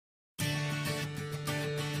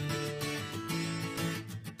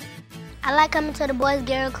I like coming to the Boys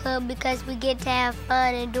Girl Club because we get to have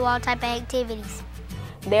fun and do all type of activities.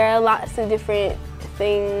 There are lots of different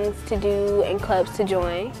things to do and clubs to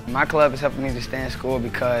join. My club is helping me to stay in school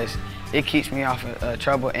because it keeps me off of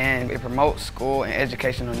trouble and it promotes school and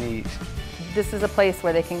educational needs. This is a place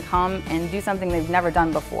where they can come and do something they've never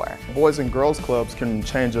done before. Boys and girls clubs can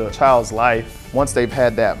change a child's life. Once they've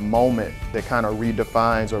had that moment that kind of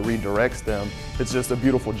redefines or redirects them, it's just a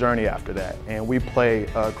beautiful journey after that. And we play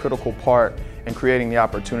a critical part in creating the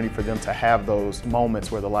opportunity for them to have those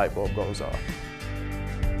moments where the light bulb goes off.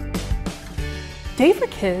 Day for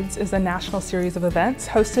Kids is a national series of events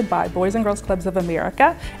hosted by Boys and Girls Clubs of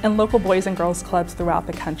America and local Boys and Girls Clubs throughout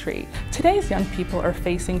the country. Today's young people are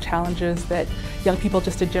facing challenges that young people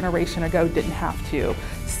just a generation ago didn't have to.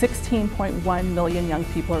 16.1 million young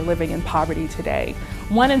people are living in poverty today.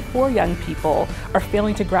 1 in 4 young people are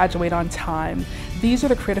failing to graduate on time. These are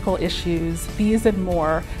the critical issues, these and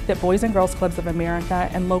more, that Boys and Girls Clubs of America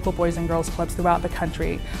and local Boys and Girls Clubs throughout the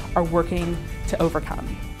country are working to overcome.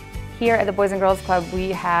 Here at the Boys and Girls Club, we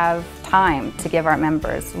have time to give our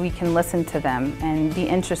members. We can listen to them and be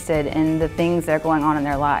interested in the things that are going on in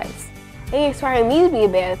their lives. They inspire me to be a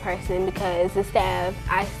better person because the staff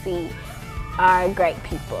I see are great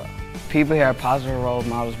people. People here are positive role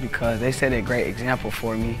models because they set a great example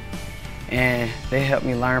for me and they help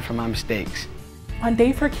me learn from my mistakes. On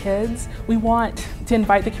Day for Kids, we want to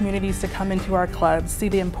invite the communities to come into our clubs, see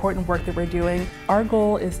the important work that we're doing. Our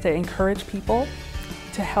goal is to encourage people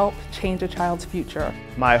to help change a child's future.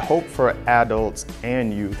 My hope for adults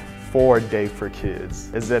and youth for Day for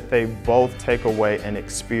Kids is that they both take away an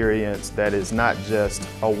experience that is not just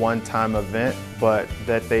a one-time event, but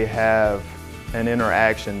that they have an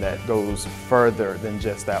interaction that goes further than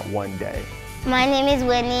just that one day. My name is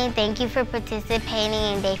Whitney. Thank you for participating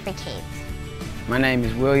in Day for Kids. My name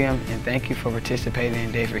is William and thank you for participating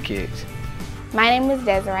in Day for Kids. My name is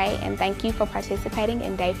Desiree and thank you for participating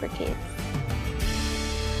in Day for Kids.